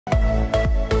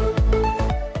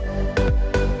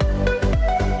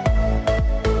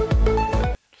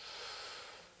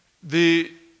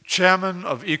The chairman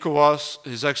of ECOWAS,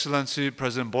 His Excellency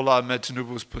President Bola Ahmed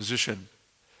Tinubu's position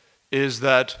is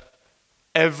that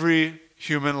every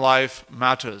human life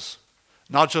matters,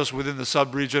 not just within the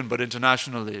sub-region, but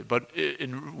internationally. But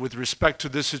with respect to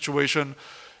this situation,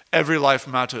 every life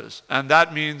matters. And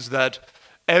that means that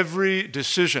every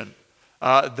decision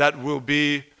that will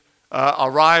be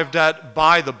arrived at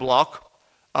by the bloc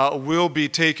will be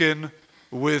taken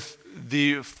with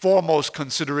the foremost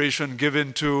consideration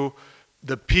given to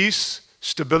the peace,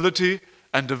 stability,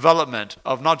 and development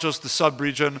of not just the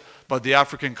sub-region, but the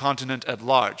African continent at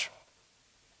large.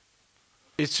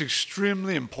 It's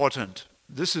extremely important.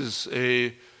 This is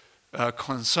a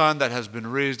concern that has been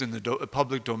raised in the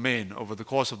public domain over the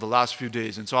course of the last few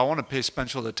days, and so I want to pay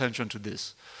special attention to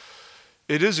this.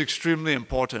 It is extremely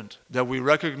important that we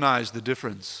recognize the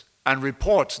difference and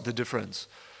report the difference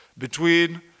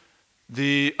between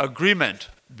the agreement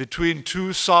between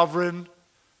two sovereign,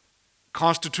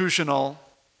 constitutionally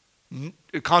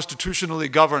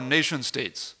governed nation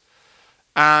states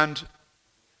and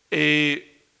a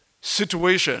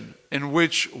situation in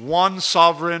which one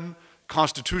sovereign,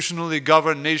 constitutionally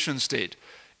governed nation state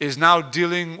is now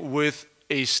dealing with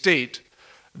a state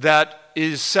that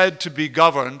is said to be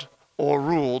governed or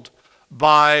ruled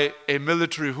by a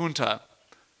military junta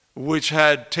which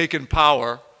had taken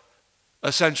power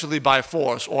essentially by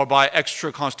force or by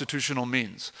extra-constitutional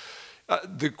means.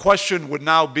 The question would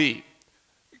now be,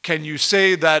 can you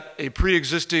say that a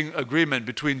pre-existing agreement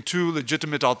between two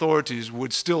legitimate authorities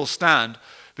would still stand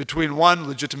between one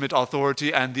legitimate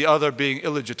authority and the other being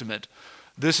illegitimate?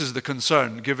 This is the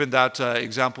concern, given that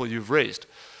example you've raised.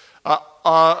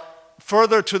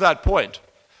 Further to that point,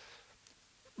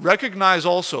 recognize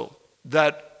also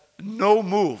that no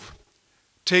move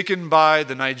taken by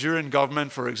the Nigerian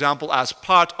government, for example, as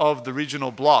part of the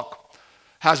regional bloc,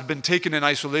 has been taken in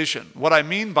isolation. What I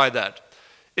mean by that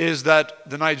is that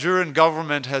the Nigerian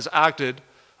government has acted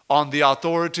on the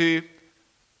authority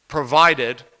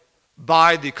provided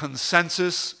by the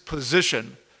consensus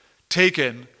position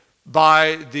taken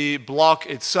by the bloc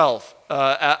itself,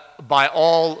 by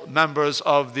all members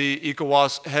of the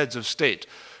ECOWAS heads of state,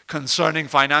 concerning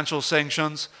financial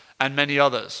sanctions and many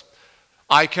others.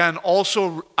 I can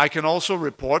also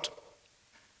report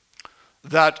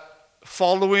that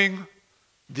following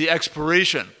the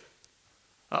expiration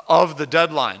of the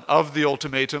deadline of the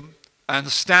ultimatum and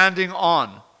standing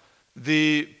on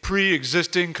the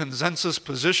pre-existing consensus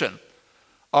position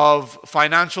of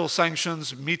financial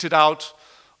sanctions meted out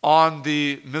on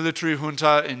the military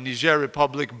junta in Niger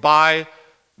Republic by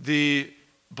the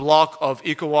bloc of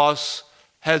ECOWAS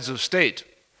heads of state,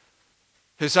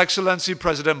 His Excellency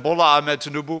President Bola Ahmed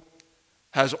Tinubu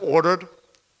has ordered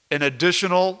an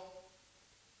additional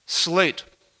slate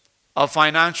of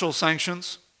financial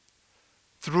sanctions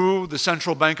through the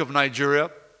Central Bank of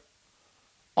Nigeria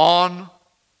on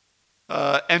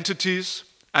entities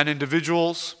and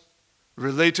individuals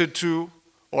related to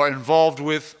or involved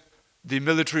with the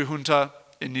military junta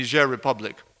in Niger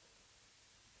Republic.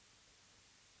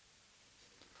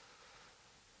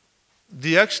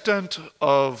 The extent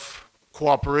of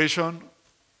cooperation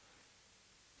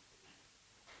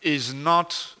is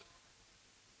not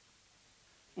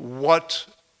what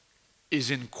is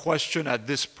in question at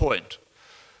this point.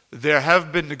 There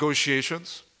have been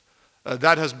negotiations.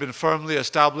 That has been firmly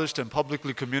established and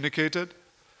publicly communicated.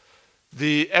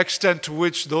 The extent to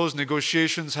which those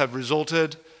negotiations have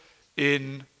resulted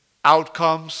in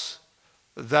outcomes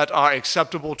that are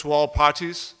acceptable to all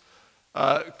parties,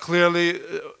 clearly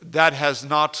that has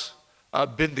not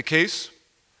been the case.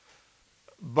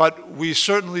 But we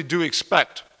certainly do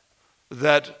expect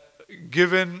that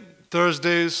given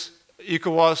Thursday's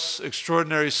ECOWAS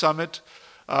Extraordinary Summit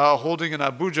holding in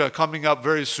Abuja coming up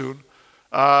very soon,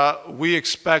 we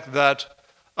expect that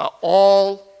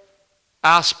all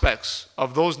aspects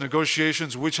of those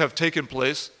negotiations which have taken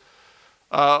place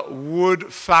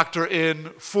would factor in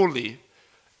fully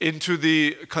into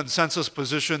the consensus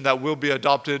position that will be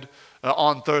adopted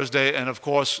on Thursday and, of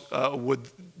course, would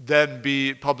then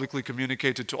be publicly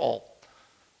communicated to all.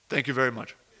 Thank you very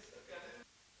much.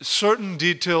 Certain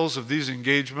details of these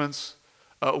engagements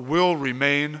will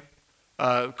remain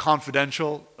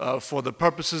confidential for the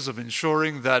purposes of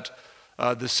ensuring that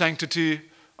the sanctity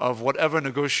of whatever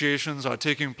negotiations are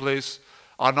taking place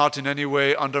are not in any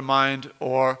way undermined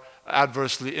or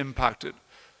adversely impacted.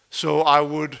 So I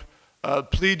would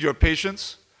plead your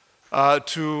patience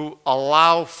to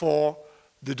allow for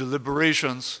the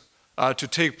deliberations to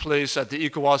take place at the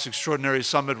ECOWAS Extraordinary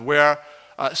Summit, where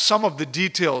some of the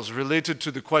details related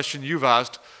to the question you've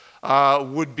asked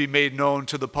would be made known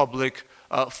to the public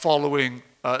following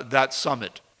that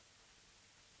summit.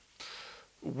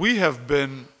 we have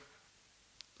been,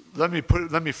 let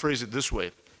me phrase it this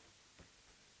way.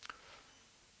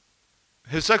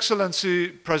 His Excellency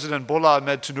President Bola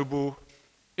Ahmed Tinubu,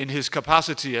 in his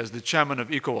capacity as the chairman of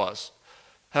ECOWAS,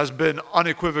 has been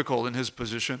unequivocal in his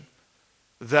position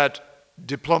that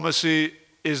diplomacy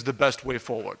is the best way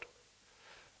forward.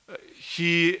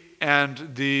 In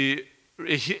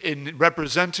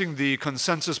representing the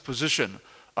consensus position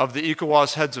of the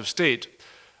ECOWAS heads of state,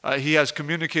 he has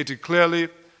communicated clearly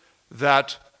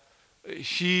that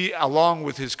he, along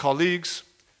with his colleagues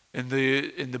in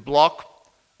the bloc,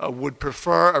 would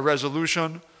prefer a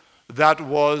resolution that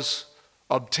was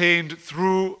obtained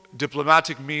through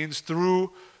diplomatic means,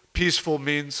 through peaceful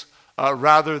means,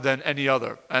 rather than any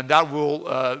other. And that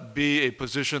will be a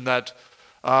position that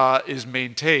is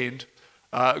maintained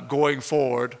going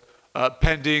forward,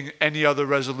 pending any other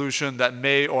resolution that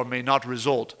may or may not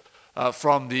result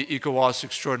from the ECOWAS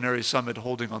Extraordinary Summit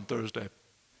holding on Thursday.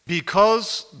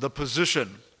 Because the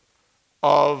position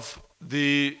of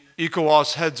the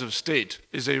ECOWAS heads of state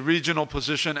is a regional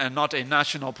position and not a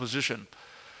national position,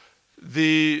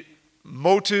 the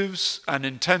motives and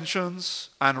intentions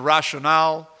and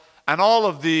rationale and all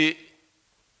of the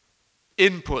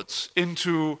inputs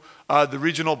into the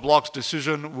regional bloc's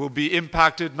decision will be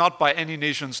impacted not by any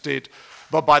nation state,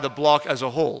 but by the bloc as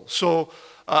a whole. So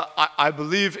I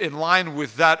believe in line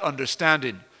with that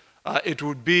understanding, it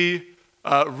would be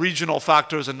regional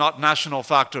factors and not national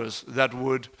factors that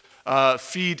would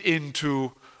feed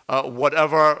into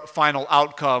whatever final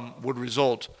outcome would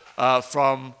result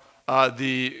from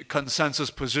the consensus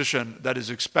position that is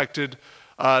expected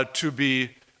to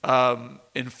be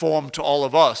informed to all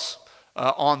of us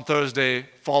on Thursday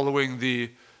following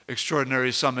the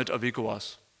Extraordinary Summit of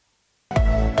ECOWAS.